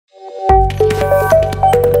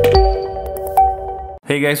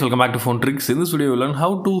Hey guys, welcome back to Phone Tricks. In this video, we'll learn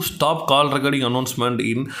how to stop call recording announcement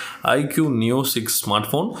in IQOO Neo 6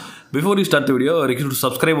 smartphone. Before we start the video, I request you to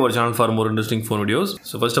subscribe our channel for more interesting phone videos.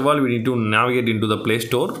 So first of all, we need to navigate into the Play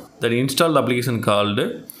Store. Then install the application called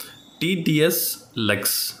TTS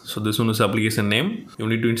Lex. So this one is the application name. You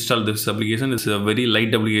need to install this application. It's a very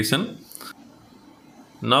light application.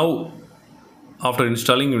 Now, after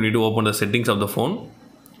installing, you need to open the settings of the phone.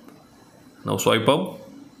 Now swipe up.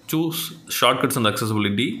 Choose shortcuts and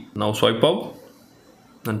accessibility. Now swipe up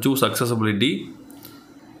and choose accessibility.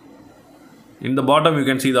 In the bottom you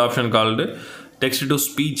can see the option called text to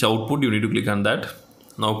speech output. You need to click on that.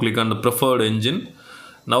 Now click on the preferred engine.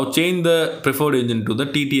 Now change the preferred engine to the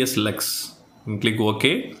TTS Lex and click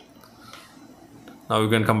OK. Now you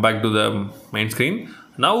can come back to the main screen.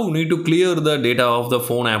 Now you need to clear the data of the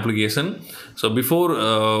phone application. So before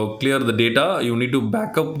clear the data, you need to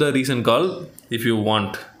back up the recent call if you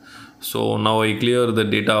want. So now I clear the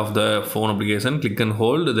data of the phone application, click and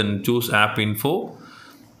hold, then choose app info.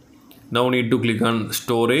 Now need to click on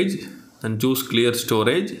storage and choose clear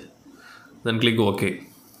storage, then click OK.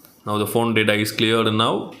 Now the phone data is cleared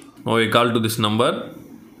now. Now I call to this number.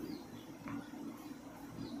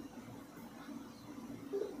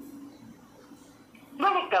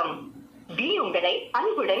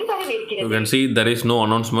 You can see there is no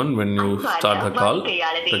announcement when you start the call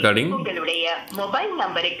recording.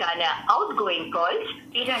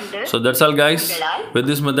 So that's all guys. With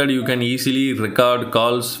this method you can easily record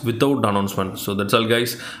calls without announcement. So that's all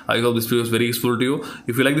guys. I hope this video is very useful to you.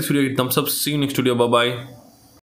 If you like this video, hit thumbs up. See you next video. Bye bye.